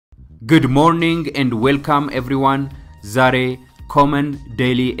Good morning and welcome everyone. Zare common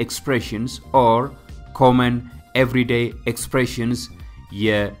daily expressions or common everyday expressions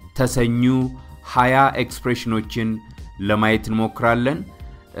የተሰኙ 20 ኤክስፕሬሽኖችን ለማየት እንሞክራለን።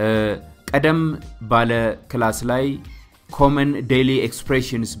 ቀደም ባለ ክላስ ላይ common daily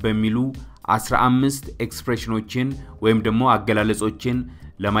expressions በሚሉ 15 ኤክስፕሬሽኖችን ወይም ደግሞ አገላለጾችን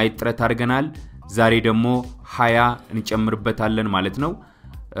ለማየት ጥረት አድርገናል። ዛሬ ደግሞ 20 እንጨምርበታለን ማለት ነው።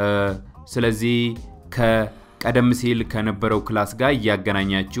 ስለዚህ ከቀደም ሲል ከነበረው ክላስ ጋር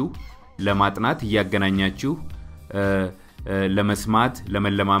ያገናኛችሁ ለማጥናት ያገናኛችሁ ለመስማት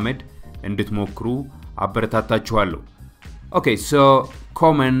ለመለማመድ እንድትሞክሩ አበረታታችኋለሁ። Okay, so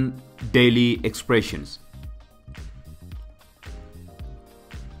common daily expressions.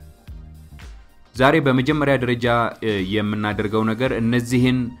 ዛሬ በመጀመሪያ ደረጃ የምናደርገው ነገር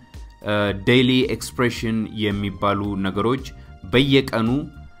እነዚህን daily expression የሚባሉ ነገሮች በየቀኑ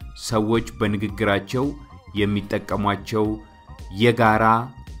ሰዎች በንግግራቸው የሚጠቀሟቸው የጋራ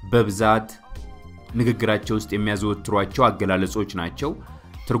በብዛት ንግግራቸው ውስጥ የሚያዘወትሯቸው አገላለጾች ናቸው።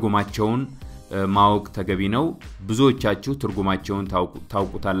 ትርጉማቸውን ማወቅ ተገቢ ነው። ብዙዎቻችሁ ትርጉማቸውን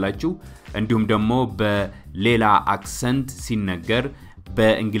ታውቁታላችሁ። እንዲሁም ደግሞ በሌላ አክሰንት ሲነገር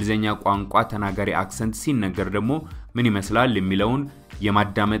በእንግሊዘኛ ቋንቋ ተናጋሪ አክሰንት ሲነገር ደግሞ ምን ይመስላል የሚለውን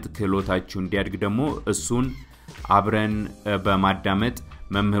የማዳመጥ ክህሎታችሁ እንዲያድግ ደግሞ እሱን አብረን በማዳመጥ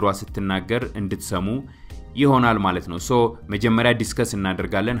መምህሯ ስትናገር እንድትሰሙ ይሆናል ማለት ነው። ሶ መጀመሪያ ዲስከስ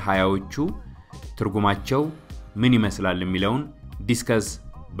እናደርጋለን 20ዎቹ ትርጉማቸው ምን ይመስላል የሚለውን ዲስከስ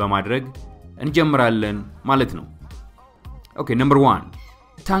በማድረግ እንጀምራለን ማለት ነው። Okay, number 1.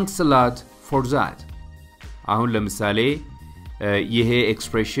 Thanks a lot for that. አሁን ለምሳሌ ይሄ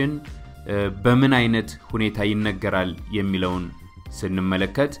ኤክስፕሬሽን በምን አይነት ሁኔታ ይነገራል የሚለውን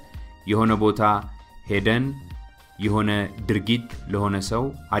ስንመለከት የሆነ ቦታ ሄደን የሆነ ድርጊት ለሆነ ሰው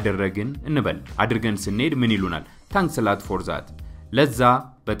አደረግን እንበል። አድርገን ስንሄድ ምን ይሉናል? Thanks a lot for that. ለዛ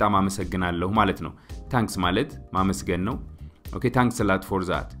በጣም አመሰግናለሁ ማለት ነው። Thanks ማለት ማመስገን ነው። Okay, thanks a lot for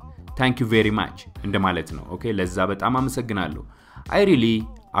that. Thank you very much እንደማለት ነው። Okay, ለዛ በጣም አመሰግናለሁ። I really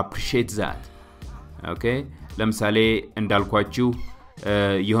appreciate that. Okay, ለምሳሌ እንዳልኳችሁ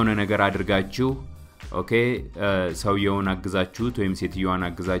የሆነ ነገር አድርጋችሁ Okay, ሰውየውን አግዛችሁት ወይም ሴትዮዋን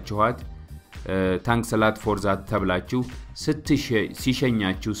አግዛችኋት thanks a lot for that ተብላችሁ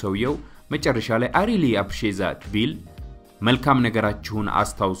ሲሸኛችሁ ሰውየው መጨረሻ ላይ I really appreciate that ቢል መልካም ነገራችሁን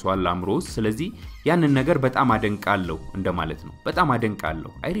አስታውሷል አምሮስ። ስለዚህ ያንን ነገር በጣም አደንቃለሁ እንደማለት ነው። በጣም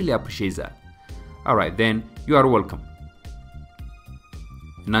አደንቃለሁ I really appreciate that. All right, then you are welcome.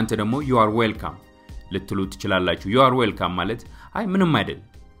 እናንተ ደግሞ you are welcome ልትሉ ትችላላችሁ። you are welcome ማለት አይ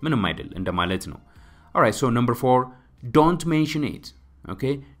ምንም አይደል እንደማለት ነው። All right, so number 4, don't mention it.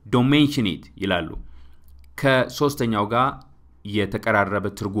 Okay, don't mention it ይላሉ። ከሶስተኛው ጋር የተቀራረበ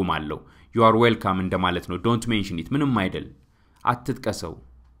ትርጉም አለው። you are welcome እንደማለት ነው። don't mention it ምንም አይደል አትጥቀሰው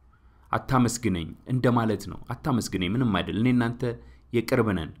አታመስግነኝ እንደማለት ነው። አታመስግነኝ ምንም አይደል እኔ እናንተ የቅርብ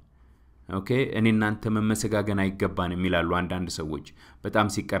ነን። Okay, እኔ እናንተ መመሰጋገን አይገባንም ይላሉ አንዳንድ ሰዎች በጣም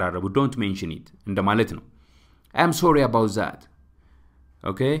ሲቀራረቡ don't mention it እንደማለት ነው። I am sorry about that.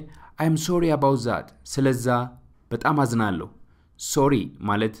 Okay, I am sorry about that ስለዛ በጣም አዝናለሁ። sorry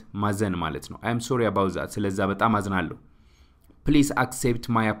ማለት ማዘን ማለት ነው። I am sorry about that ስለዛ በጣም አዝናለሁ። Please accept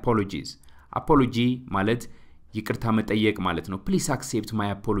my apologies. Apology ማለት ይቅርታ መጠየቅ ማለት ነው። Please accept my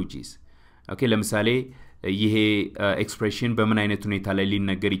apologies. Okay, ለምሳሌ ይሄ ኤክስፕሬሽን በምን አይነት ሁኔታ ላይ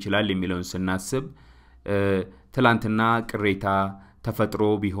ሊነገር ይችላል የሚለውን ስናስብ ትላንትና ቅሬታ ተፈጥሮ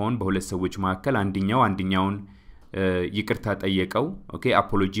ቢሆን በሁለት ሰዎች መካከል አንደኛውን ይቅርታ ጠየቀው። Okay,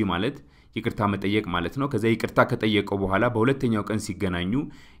 apology ማለት ይቅርታ መጠየቅ ማለት ነው። ከዛ ይቅርታ ከጠየቀው በኋላ በሁለተኛው ቀን ሲገናኙ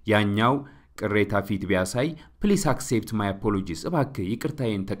ያኛው ቅሬታ ፊት ቢያሳይ please accept my apologies እባክህ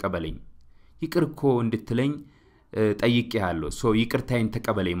ይቅርታዬን ተቀበለኝ ይቅርኮ እንድትለኝ ጠይቄሃለሁ ሶ ይቅርታዬን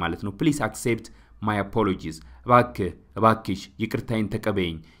ተቀበለኝ ማለት ነው። please accept my apologies እባክሽ ይቅርታዬን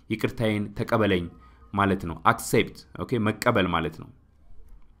ተቀበለኝ ማለት ነው። accept okay መቀበል ማለት ነው።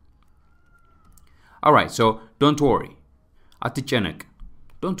 All right, so don't worry አትጨነቅ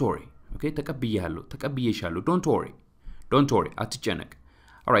don't worry okay ተቀብዬሻለሁ don't worry አትጨነቅ።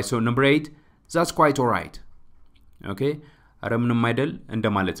 All right, so number 8, that's quite all right. Okay, አረ ምንም አይደል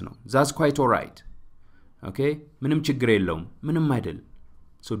እንደማለት ነው። that's quite all right. Okay, ምንም ችግር የለውም ምንም አይደል።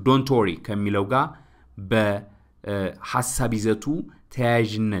 so don't worry ከሚለው ጋር በሐሳብ ይዘቱ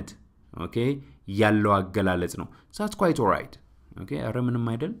ተያያዥነት okay ያለው አገላለጽ ነው። that's quite all right. Okay, አረ ምንም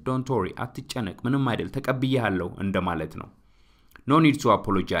አይደል don't worry አትጨነቅ ምንም አይደል ተቀብዬሃለሁ እንደማለት ነው። no need to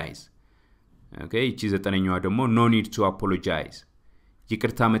apologize. Okay, እቺ ዘጠነኛዋ ደግሞ no need to apologize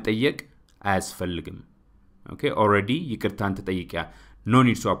ይቅርታ መጠየቅ አያስፈልግም። Okay, already ይቅርታን ተጠይቂያ no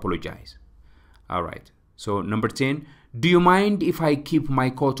need to apologize. All right. So number 10, do you mind if I keep my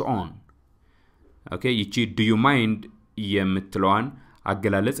coat on? Okay, ይቺ do you mind የምትለዋን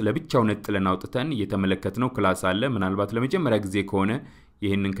አገላለጽ ለብቻው ነጥለን አውጥተን የተመለከትነው ክላስ አለ። ምናልባት ለመጀመሪያ ጊዜ ከሆነ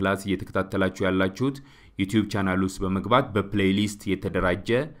ይሄንን ክላስ እየተከታተላችሁ ያላችሁት YouTube ቻናል ውስጥ በመግባት በፕሌሊስት የተደራጀ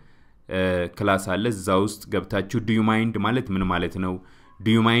ክላስ አለ። እዛ ውስጥ ገብታችሁ do you mind ማለት ምን ማለት ነው? do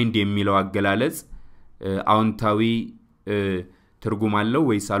you mind የሚለው አገላለጽ አዎንታዊ ትርጉም አለው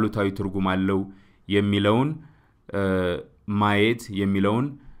ወይስ አሉታዊ ትርጉም አለው የሚለውን ማየት የሚለውን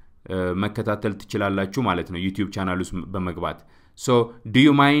መከታተል ትችላላችሁ ማለት ነው YouTube ቻናል ውስጥ በመግባት so do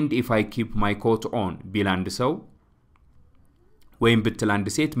you mind if I keep my coat on ቢል አንድ ሰው ወይም ብትል አንድ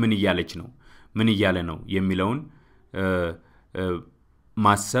ሴት ምን እያለች ነው ምን እያለ ነው የሚለውን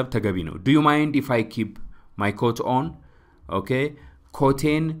ማሰብ ተገቢ ነው do you mind if I keep my coat on okay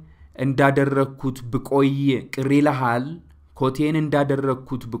ኮቴን እንዳደረኩት ብቆይ ቅር ይልሃል ኮቴን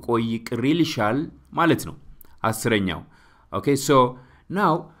እንዳደረኩት ብቆይ ቅር ይልሻል ማለት ነው አስረኛው okay so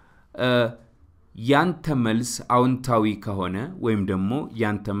now ያንተ መልስ አዎንታዊ ከሆነ ወይም ደግሞ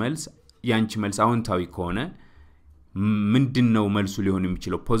ያንተ መልስ ያንቺ መልስ አዎንታዊ ከሆነ ምንድነው መልሱ ሊሆን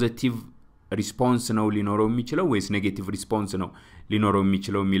የሚችለው ፖዚቲቭ ሪስፖንስ ነው ሊኖረው የሚችለው ወይስ ኔጌቲቭ ሪስፖንስ ነው ሊኖረው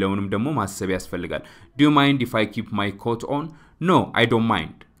የሚችለው የሚለውንም ደግሞ ማሰብ ያስፈልጋል do you mind if I keep my coat on no I don't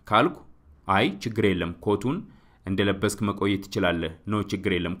mind ካልኩ አይ ችግር የለም ኮቱን እንደለበስክ መቆየት ትችላለህ no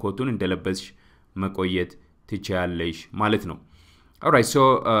ችግር የለም ኮቱን እንደለበስሽ መቆየት ትችያለሽ ማለት ነው all right so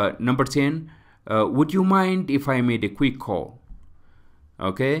number 10 would you mind if I made a quick call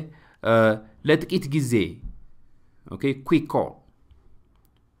okay ለጥቂት ጊዜ okay quick call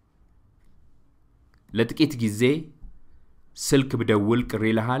ለጥቂት ጊዜ ስልክ ብደውል ቅር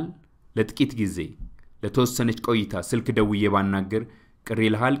ይልሃል ለጥቂት ጊዜ ለተወሰነች ቆይታ ስልክ ደውዬ ባናገር ቅር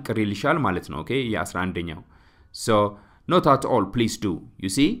ይልሃል ቅር ይልሻል ማለት ነው okay የ11ኛው so not at all please do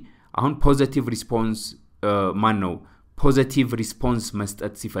you see አሁን positive response ማን ነው positive response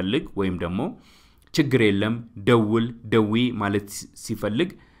መስጠት ሲፈልግ ወይም ደግሞ ችግር የለም ደውል ደዊ ማለት ሲፈልግ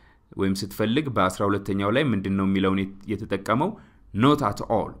ወይም ስትፈልግ በ12ኛው ላይ ምንድነው የሚለው የተጠቀመው not at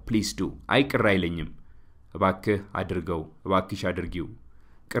all please do አይ ቅር አይለኝም እባክህ አድርገው እባክሽ አድርጊው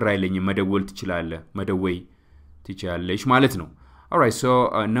ቅር አይለኝም መደወል ትችላለህ መደወይ ትችያለሽ ማለት ነው all right so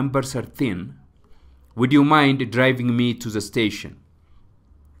number 13 would you mind driving me to the station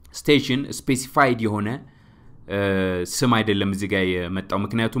specified የሆነ ስም አይደለም እዚህ ጋር የመጣው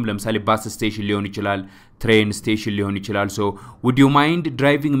ምክንያቱም ለምሳሌ ባስ ስቴሽን ሊሆን ይችላል ትሬን ስቴሽን ሊሆን ይችላል so would you mind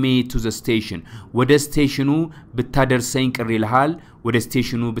driving me to the station ወደ ስቴሽኑ ብታደርሰኝ ቅር ይልሃል ወደ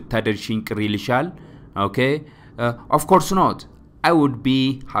ስቴሽኑ ብታደርሽኝ ቅር ይልሻል okay of course not I would be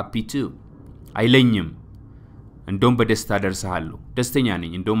happy to አይለኝም እንደውም በደስታ አደርሳለሁ ደስተኛ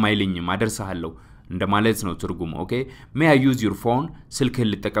ነኝ እንደውም አይለኝም አደርሳለሁ እንደማለት ነው ትርጉሙ okay may I use your phone ስልክህን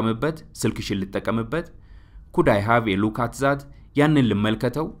ልጠቀምበት ስልክሽን ልጠቀምበት could I have a look at that ያንን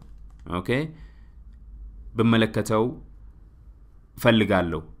ልመልከተው okay በመለከተው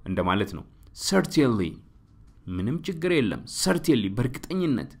ፈልጋለሁ እንደማለት ነው certainly ምንም ችግር የለም certainly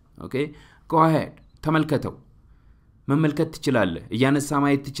በርግጠኝነት okay go ahead ተመልከተው መመልከት ትችላለህ እያነሳ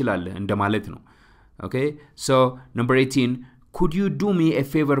ማየት ትችላለህ እንደማለት ነው okay so number 18 could you do me a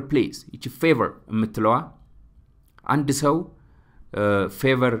favor please እቺ favor የምትለዋ አንድ ሰው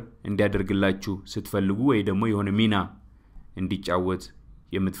favor እንዲያደርግላችሁ ስትፈልጉ ወይ ደግሞ የሆነ ሚና እንዲጫወት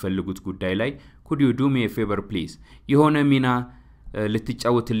የምትፈልጉት ጉዳይ ላይ could you do me a favor please የሆነ ሚና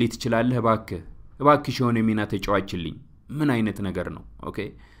ልትጫወትልኝ ትችላለህ እባክሽ የሆነ ሚና ተጫዋችልኝ ምን አይነት ነገር ነው okay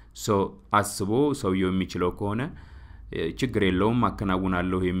so አስቦ ሰውየው የሚችለው ከሆነ ችግር የለውም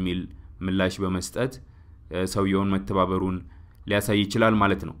አከናውናለሁ የሚል ምላሽ በመስጠት ሰውየውን መተባበሩን ሊያሳይ ይችላል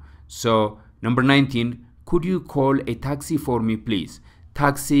ማለት ነው so number 19 could you call a taxi for me please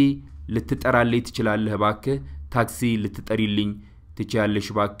ታክሲ ልትጠራልኝ ትችላለህ እባክህ ታክሲ ልትጠሪልኝ ትችያለሽ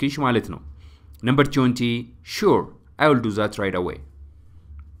እባክሽ ማለት ነው number 20 sure I will do that right away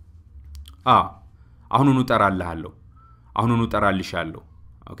አሁኑኑ ጠራልሃለሁ አሁኑኑ ጠራልሻለሁ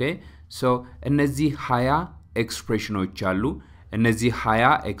okay so እነዚህ 20 ኤክስፕሬሽኖች አሉ እነዚህ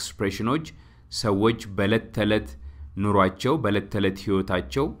 20 ኤክስፕሬሽኖች ሰዎች በለተለት ኑሯቸው በለተለት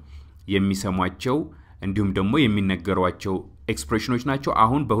ህይወታቸው የሚሰሟቸው እንዲሁም ደግሞ የሚነገሯቸው ኤክስፕሬሽኖች ናቸው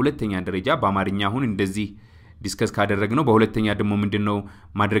አሁን በሁለተኛ ደረጃ በአማርኛ አሁን እንደዚህ ዲስከስ ካደረግነው በሁለተኛ ደግሞ ምንድነው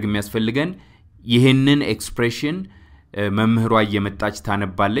ማድረግ የሚያስፈልገን ይሄንን ኤክስፕሬሽን መምህሯ እየመጣች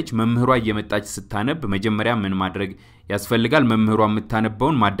ታነባለች መምህሯ እየመጣች ስታነብ መጀመሪያ ምን ማድረግ ያስፈልጋል መምህሯ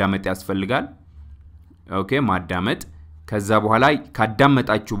የምታነበውን ማዳመጥ ያስፈልጋል ኦኬ ማዳመጥ ከዛ በኋላ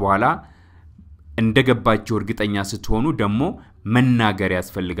ካዳመጣችሁ በኋላ እንደገባችሁ እርግጠኛ ስትሆኑ ደግሞ መናገር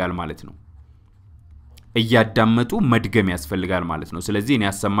ያስፈልጋል ማለት ነው እያዳመጡ መድገም ያስፈልጋል ማለት ነው ስለዚህ እኔ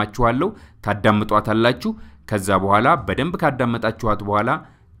ያሰማችኋለሁ ታዳምጧታላችሁ ከዛ በኋላ በደንብ ካዳመጣችኋት በኋላ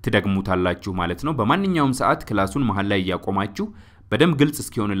ትደግሙታላችሁ ማለት ነው በማንኛውም ሰዓት ክላሱን መሃል ላይ ያቆማችሁ በደንብ ግልጽ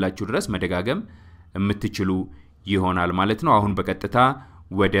እስኪሆንላችሁ ድረስ መደጋገም የምትችሉ ይሆናል ማለት ነው አሁን በቀጥታ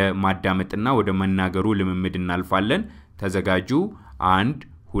ወደ ማዳመጥና ወደ መናገሩ ልምምድ እናልፋለን ተዘጋጁ 1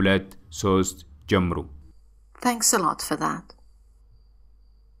 2 3 ጀምሩ Thanks a lot for that.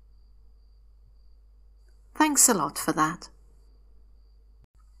 Thanks a lot for that.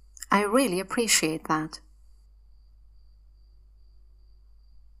 I really appreciate that.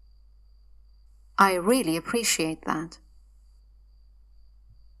 I really appreciate that.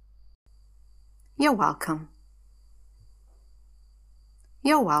 You're welcome.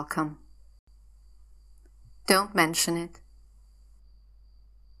 You're welcome. Don't mention it.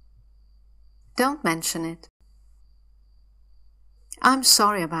 Don't mention it. I'm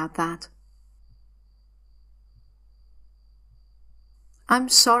sorry about that. I'm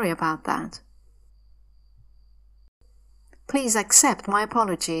sorry about that. Please accept my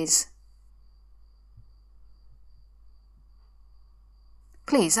apologies.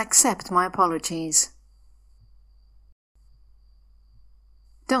 Please accept my apologies.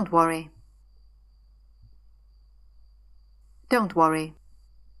 Don't worry. Don't worry.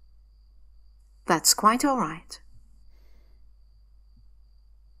 That's quite all right.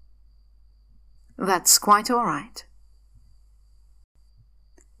 That's quite all right.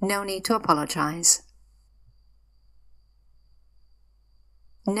 No need to apologize.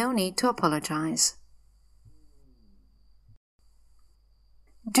 No need to apologize.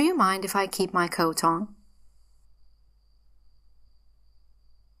 Do you mind if I keep my coat on?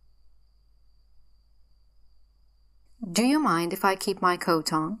 Do you mind if I keep my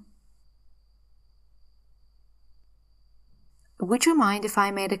coat on? Would you mind if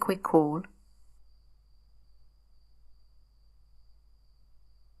I made a quick call?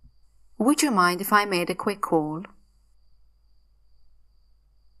 Would you mind if I made a quick call?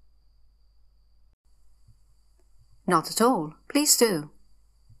 Not at all. Please do.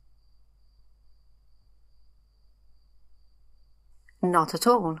 Not at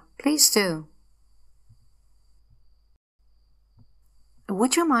all. Please do.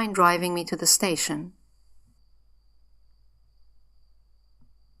 Would you mind driving me to the station?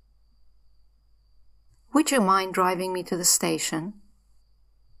 Would you mind driving me to the station?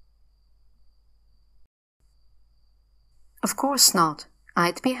 Of course not.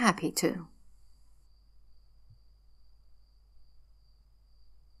 I'd be happy to.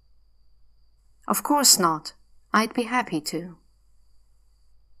 Of course not. I'd be happy to.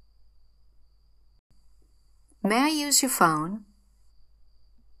 May I use your phone?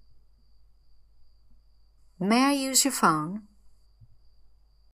 May I use your phone?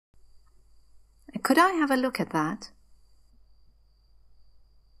 Could I have a look at that?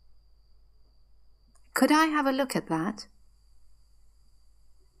 Could I have a look at that?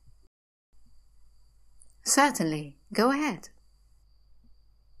 Certainly. Go ahead.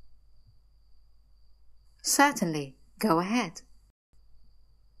 Certainly. Go ahead.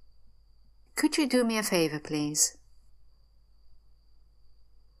 Could you do me a favor, please?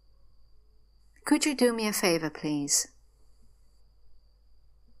 Could you do me a favor, please?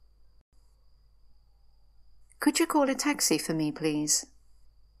 Could you call a taxi for me, please?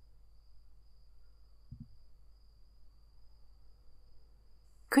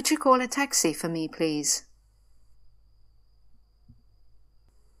 Could you call a taxi for me, please?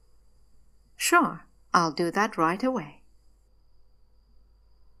 Sure, I'll do that right away.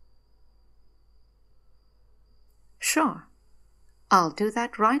 Sure, I'll do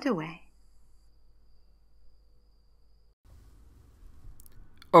that right away.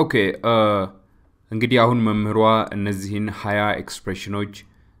 Okay, እንግዲህ አሁን መምህሯ እነዚህን 20 ኤክስፕሬሽኖች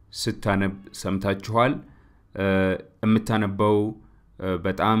ስታነብ ሰምታችኋል የምታነበው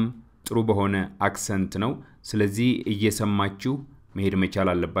በጣም ጥሩ በሆነ አክሰንት ነው ስለዚህ እየሰማችሁ መሄድ መቻል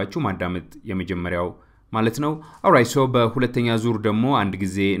አለባችሁ ማዳመጥ የመጀመሪያው ማለት ነው ኦልራይት ሶ በሁለተኛ ዙር ደግሞ አንድ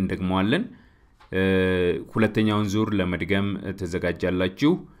ጊዜ እንደግመዋለን ሁለተኛውን ዙር ለመድገም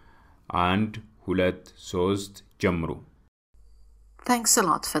ተዘጋጃላችሁ 1 2 3 ጀምሩ Thanks a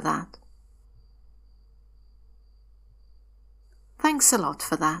lot for that. Thanks a lot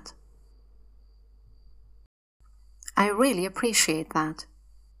for that. I really appreciate that.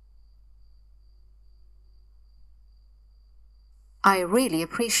 I really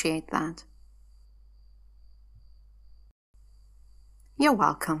appreciate that. You're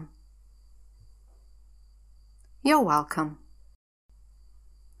welcome. You're welcome.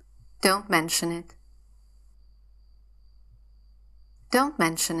 Don't mention it. Don't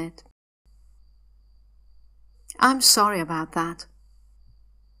mention it. I'm sorry about that.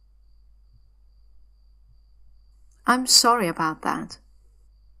 I'm sorry about that.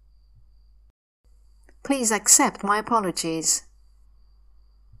 Please accept my apologies.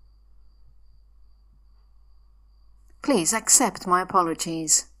 Please accept my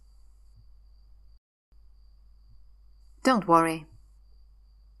apologies. Don't worry.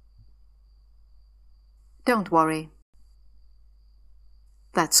 Don't worry.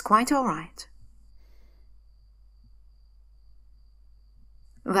 That's quite all right.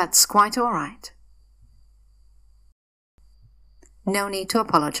 That's quite all right. No need to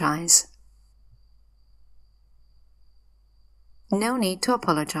apologize. No need to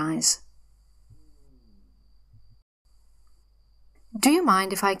apologize. Do you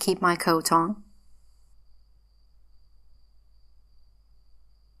mind if I keep my coat on?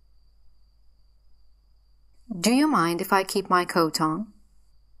 Do you mind if I keep my coat on?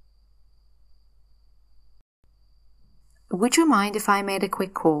 Would you mind if I made a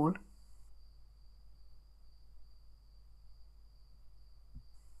quick call?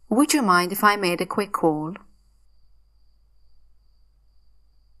 Would you mind if I made a quick call?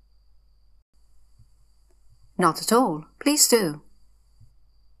 Not at all. Please do.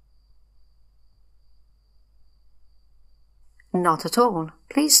 Not at all.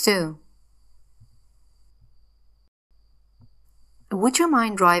 Please do. Would you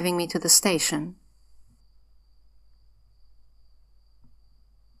mind driving me to the station?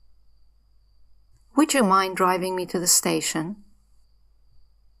 Would you mind driving me to the station?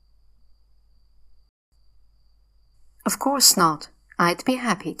 Of course not. I'd be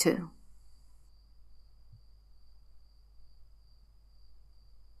happy to.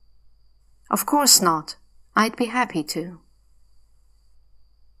 Of course not. I'd be happy to.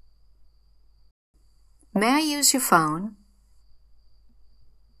 May I use your phone?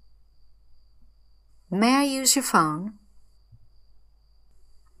 May I use your phone?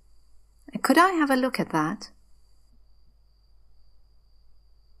 Could I have a look at that?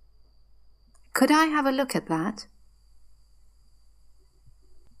 Could I have a look at that?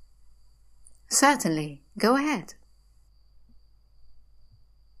 Certainly. Go ahead.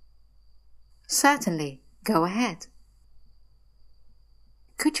 Certainly. Go ahead.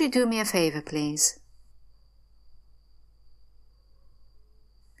 Could you do me a favor, please?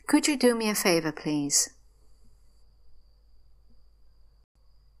 Could you do me a favor, please?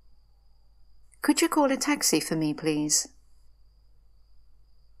 Could you call a taxi for me, please?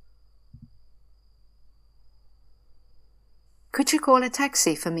 Could you call a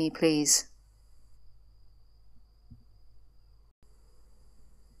taxi for me, please?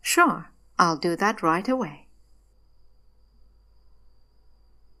 Sure, I'll do that right away.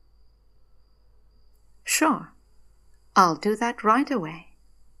 Sure, I'll do that right away.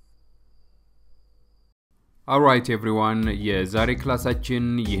 Alright everyone, የዛሬ ክላሳችን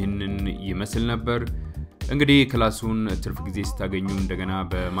ይህንን ይመስል ነበር። እንግዲህ ክላሱን ትርፍ ጊዜ ስታገኙ እንደገና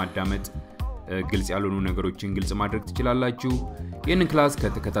በማዳመጥ ግልጽ ያልሆኑ ነገሮችን ግልጽ ማድረግ ትችላላችሁ። ይህንን ክላስ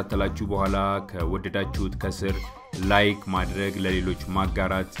ከተከታተላችሁ በኋላ ከወደዳችሁት ከስር ላይክ ማድረግ ለሌሎች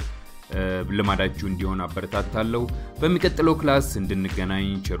ማጋራት ልማዳችሁ እንዲሆን አበረታታለሁ። በሚቀጥለው ክላስ እንድንገናኝ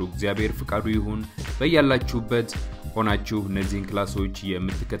ቸሩ እግዚአብሔር ፍቃዱ ይሁን። በእያላችሁበት ሆናችሁ እነዚህን ክላሶች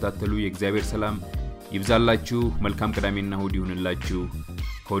የምትከታተሉ የእግዚአብሔር ሰላም ይብዛላችሁ። መልካም ቅዳሜና እሁድ ይሁንላችሁ።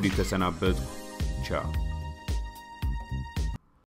 ከወዲሁ ተሰናበትኩ። ቻው